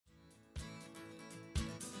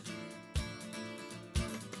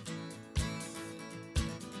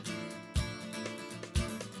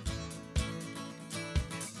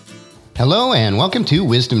Hello and welcome to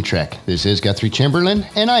Wisdom Trek. This is Guthrie Chamberlain,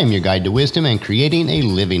 and I am your guide to wisdom and creating a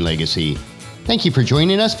living legacy. Thank you for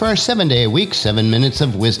joining us for our 7-day-a-week, 7 Minutes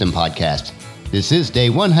of Wisdom podcast. This is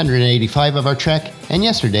day 185 of our trek, and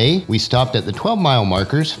yesterday we stopped at the 12-mile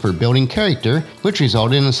markers for building character, which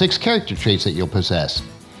resulted in the 6 character traits that you'll possess.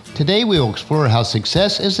 Today we will explore how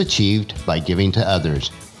success is achieved by giving to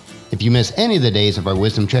others. If you miss any of the days of our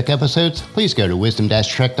Wisdom Trek episodes, please go to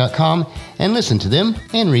wisdom-trek.com and listen to them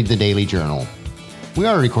and read the daily journal. We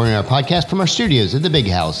are recording our podcast from our studios at the Big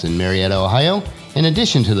House in Marietta, Ohio. In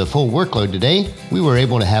addition to the full workload today, we were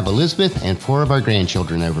able to have Elizabeth and 4 of our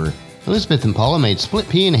grandchildren over. Elizabeth and Paula made split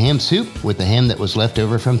pea and ham soup with the ham that was left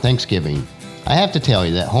over from Thanksgiving. I have to tell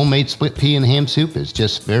you that homemade split pea and ham soup is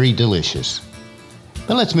just very delicious.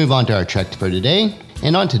 But let's move on to our trek for today.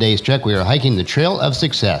 And on today's trek, we are hiking the Trail of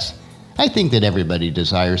Success. I think that everybody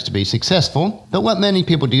desires to be successful, but what many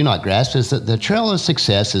people do not grasp is that the trail of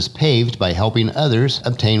success is paved by helping others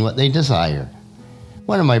obtain what they desire.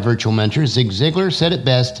 One of my virtual mentors, Zig Ziglar, said it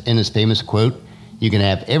best in his famous quote, "You can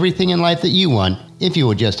have everything in life that you want if you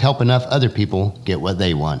will just help enough other people get what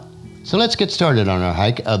they want." So let's get started on our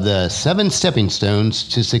hike of the 7 stepping stones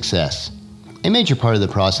to success. A major part of the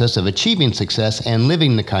process of achieving success and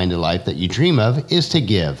living the kind of life that you dream of is to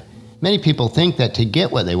give. Many people think that to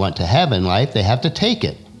get what they want to have in life, they have to take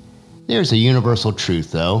it. There's a universal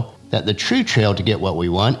truth, though, that the true trail to get what we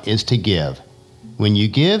want is to give. When you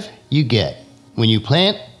give, you get. When you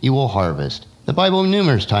plant, you will harvest. The Bible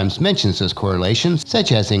numerous times mentions this correlation,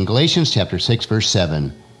 such as in Galatians chapter 6, verse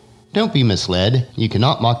 7. Don't be misled. You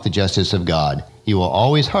cannot mock the justice of God. You will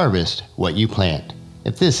always harvest what you plant.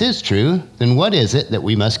 If this is true, then what is it that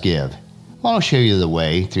we must give? Well, I'll show you the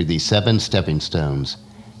way through these 7 stepping stones.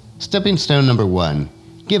 Stepping stone number 1,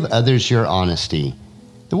 give others your honesty.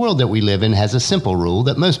 The world that we live in has a simple rule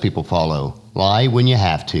that most people follow: lie when you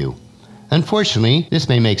have to. Unfortunately, this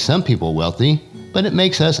may make some people wealthy, but it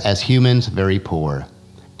makes us as humans very poor.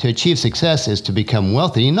 To achieve success is to become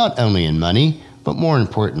wealthy not only in money, but more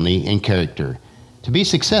importantly in character. To be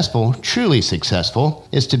successful, truly successful,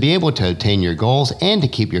 is to be able to attain your goals and to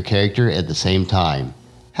keep your character at the same time.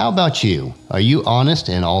 How about you? Are you honest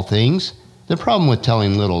in all things? The problem with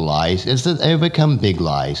telling little lies is that they become big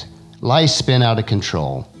lies. Lies spin out of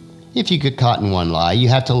control. If you get caught in one lie, you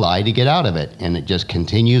have to lie to get out of it, and it just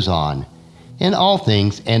continues on. In all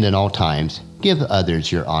things and in all times, give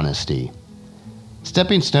others your honesty.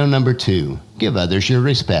 Stepping stone number 2, give others your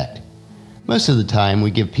respect. Most of the time,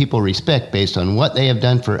 we give people respect based on what they have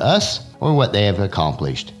done for us or what they have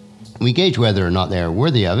accomplished. We gauge whether or not they are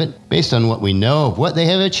worthy of it based on what we know of what they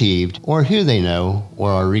have achieved or who they know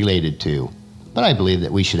or are related to. But I believe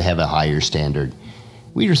that we should have a higher standard.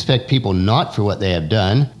 We respect people not for what they have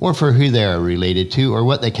done or for who they are related to or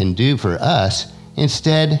what they can do for us.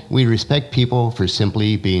 Instead, we respect people for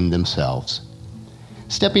simply being themselves.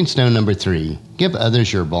 Stepping stone number 3, give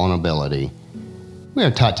others your vulnerability. We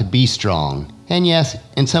are taught to be strong, and yes,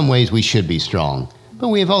 in some ways we should be strong, but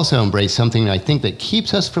we have also embraced something I think that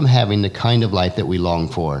keeps us from having the kind of life that we long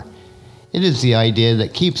for. It is the idea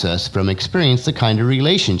that keeps us from experiencing the kind of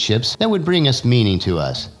relationships that would bring us meaning to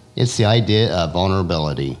us. It's the idea of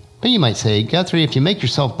vulnerability. But you might say, Guthrie, if you make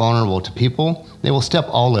yourself vulnerable to people, they will step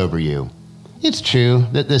all over you. It's true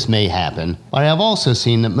that this may happen, but I have also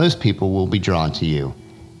seen that most people will be drawn to you.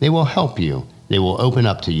 They will help you. They will open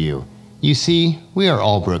up to you. You see, we are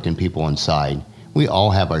all broken people inside. We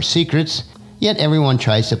all have our secrets, yet everyone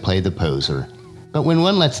tries to play the poser. But when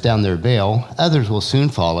one lets down their veil, others will soon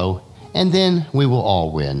follow, and then we will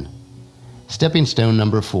all win. Stepping stone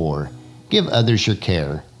number 4, give others your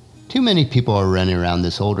care. Too many people are running around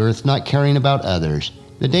this old earth not caring about others.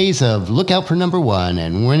 The days of look out for number 1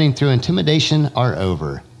 and winning through intimidation are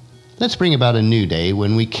over. Let's bring about a new day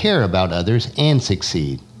when we care about others and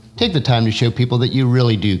succeed. Take the time to show people that you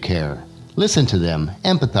really do care. Listen to them,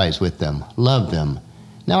 empathize with them, love them.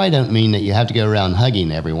 Now, I don't mean that you have to go around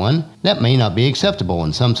hugging everyone. That may not be acceptable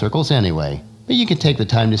in some circles anyway. But you can take the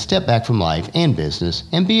time to step back from life and business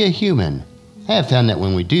and be a human. I have found that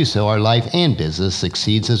when we do so, our life and business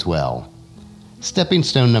succeeds as well. Stepping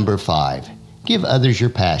stone number 5, give others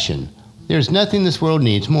your passion. There's nothing this world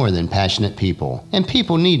needs more than passionate people, and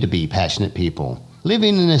people need to be passionate people.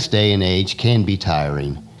 Living in this day and age can be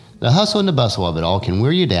tiring. The hustle and the bustle of it all can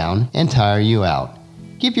wear you down and tire you out.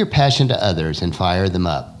 Give your passion to others and fire them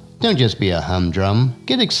up. Don't just be a humdrum.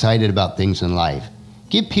 Get excited about things in life.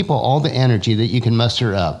 Give people all the energy that you can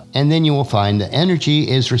muster up, and then you will find the energy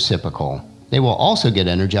is reciprocal. They will also get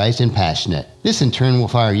energized and passionate. This in turn will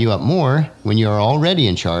fire you up more when you are already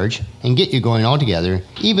in charge and get you going all together,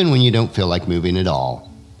 even when you don't feel like moving at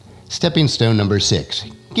all. Stepping stone number 6,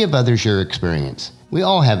 give others your experience. We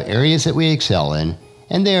all have areas that we excel in,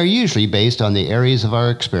 and they are usually based on the areas of our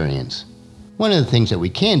experience. One of the things that we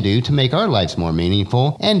can do to make our lives more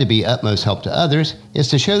meaningful and to be utmost help to others is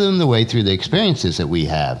to show them the way through the experiences that we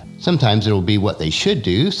have. Sometimes it will be what they should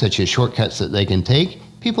do, such as shortcuts that they can take,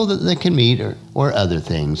 people that they can meet, or other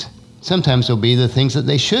things. Sometimes it will be the things that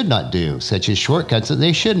they should not do, such as shortcuts that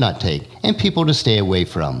they should not take, and people to stay away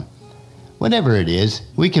from. Whatever it is,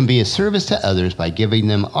 we can be a service to others by giving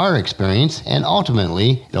them our experience, and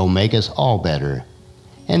ultimately, it'll make us all better.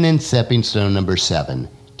 And then stepping stone number 7,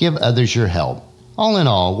 give others your help. All in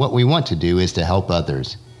all, what we want to do is to help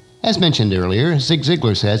others. As mentioned earlier, Zig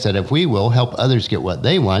Ziglar says that if we will help others get what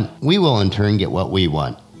they want, we will in turn get what we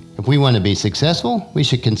want. If we want to be successful, we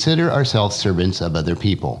should consider ourselves servants of other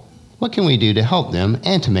people. What can we do to help them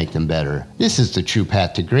and to make them better? This is the true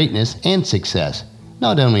path to greatness and success,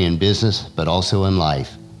 not only in business, but also in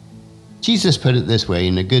life. Jesus put it this way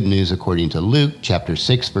in the Good News according to Luke chapter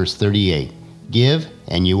 6, verse 38. Give,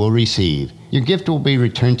 and you will receive. Your gift will be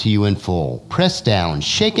returned to you in full, pressed down,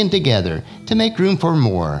 shaken together, to make room for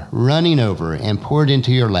more, running over, and poured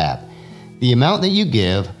into your lap. The amount that you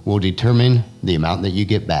give will determine the amount that you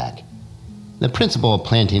get back. The principle of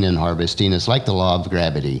planting and harvesting is like the law of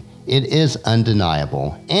gravity. It is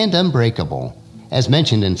undeniable and unbreakable. As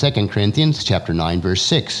mentioned in 2 Corinthians chapter 9, verse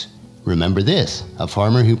 6. Remember this, a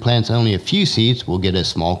farmer who plants only a few seeds will get a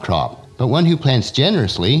small crop, but one who plants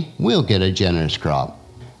generously will get a generous crop.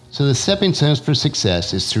 So the stepping stones for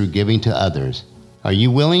success is through giving to others. Are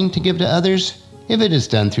you willing to give to others? If it is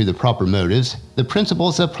done through the proper motives, the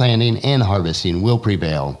principles of planting and harvesting will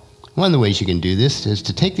prevail. One of the ways you can do this is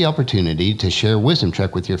to take the opportunity to share Wisdom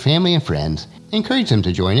Trek with your family and friends, encourage them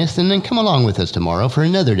to join us, and then come along with us tomorrow for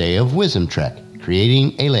another day of Wisdom Trek,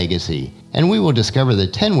 creating a legacy. And we will discover the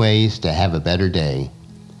 10 ways to have a better day.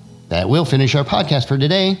 That will finish our podcast for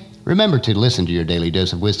today. Remember to listen to your daily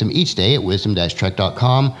dose of wisdom each day at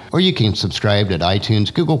wisdom-trek.com, or you can subscribe at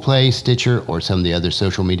iTunes, Google Play, Stitcher, or some of the other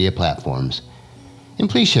social media platforms. And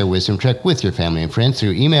please share Wisdom Trek with your family and friends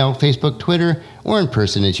through email, Facebook, Twitter, or in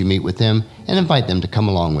person as you meet with them, and invite them to come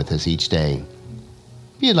along with us each day.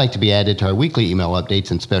 If you'd like to be added to our weekly email updates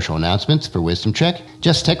and special announcements for Wisdom Trek,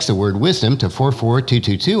 just text the word wisdom to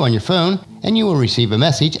 44222 on your phone, and you will receive a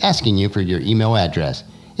message asking you for your email address.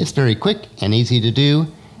 It's very quick and easy to do,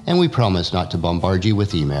 and we promise not to bombard you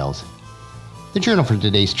with emails. The journal for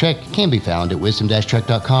today's trek can be found at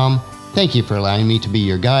wisdom-trek.com. Thank you for allowing me to be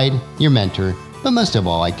your guide, your mentor, but most of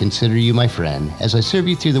all, I consider you my friend as I serve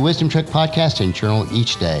you through the Wisdom Trek podcast and journal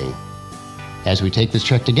each day. As we take this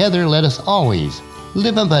trek together, let us always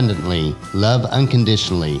live abundantly, love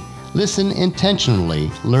unconditionally, listen intentionally,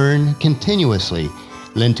 learn continuously,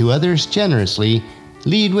 lend to others generously,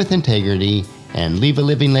 lead with integrity, and leave a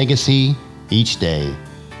living legacy each day.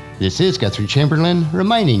 This is Guthrie Chamberlain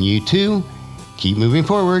reminding you to keep moving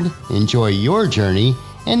forward, enjoy your journey,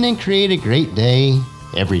 and then create a great day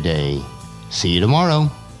every day. See you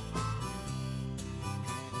tomorrow.